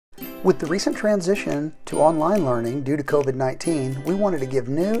With the recent transition to online learning due to COVID-19, we wanted to give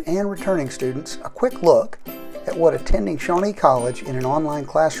new and returning students a quick look at what attending Shawnee College in an online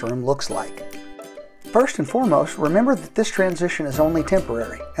classroom looks like. First and foremost, remember that this transition is only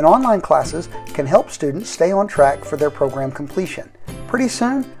temporary, and online classes can help students stay on track for their program completion. Pretty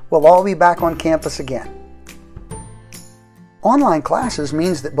soon, we'll all be back on campus again. Online classes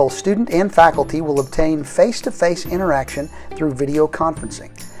means that both student and faculty will obtain face-to-face interaction through video conferencing.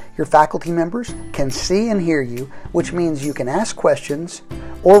 Your faculty members can see and hear you, which means you can ask questions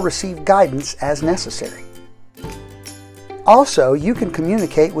or receive guidance as necessary. Also, you can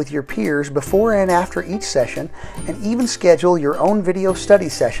communicate with your peers before and after each session and even schedule your own video study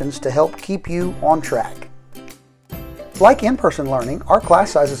sessions to help keep you on track. Like in-person learning, our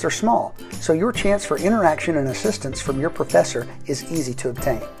class sizes are small, so your chance for interaction and assistance from your professor is easy to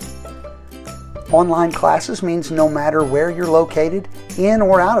obtain. Online classes means no matter where you're located, in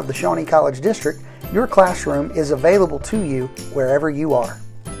or out of the Shawnee College District, your classroom is available to you wherever you are.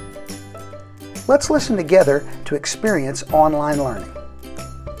 Let's listen together to experience online learning.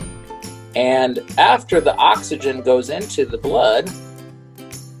 And after the oxygen goes into the blood,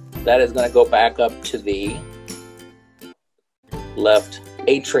 that is going to go back up to the left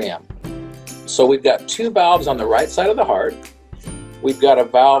atrium. So we've got two valves on the right side of the heart. We've got a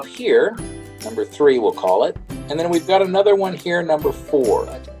valve here, number 3 we'll call it, and then we've got another one here, number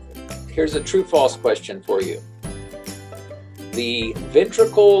 4. Here's a true-false question for you. The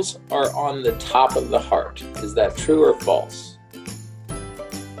ventricles are on the top of the heart. Is that true or false?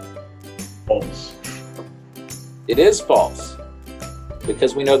 False. It is false,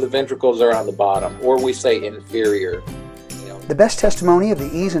 because we know the ventricles are on the bottom, or we say inferior. The best testimony of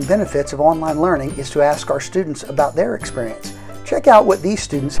the ease and benefits of online learning is to ask our students about their experience. Check out what these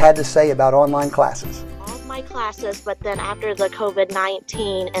students had to say about online classes. All of my classes, but then after the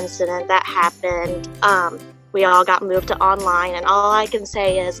COVID-19 incident that happened, we all got moved to online, and all I can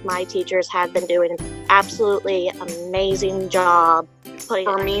say is my teachers have been doing an absolutely amazing job.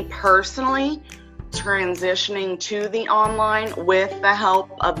 For me personally, transitioning to the online with the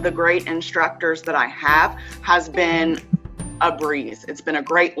help of the great instructors that I have has been a breeze. It's been a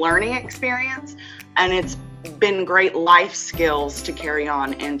great learning experience, and it's been great life skills to carry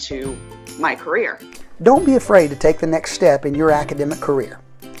on into my career. Don't be afraid to take the next step in your academic career.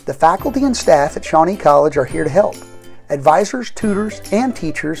 The faculty and staff at Shawnee College are here to help. Advisors, tutors, and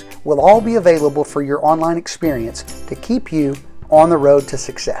teachers will all be available for your online experience to keep you on the road to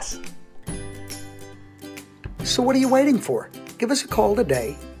success. So what are you waiting for? Give us a call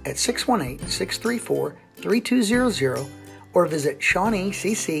today at 618-634-3200 or visit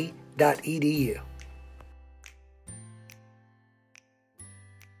shawneecc.edu.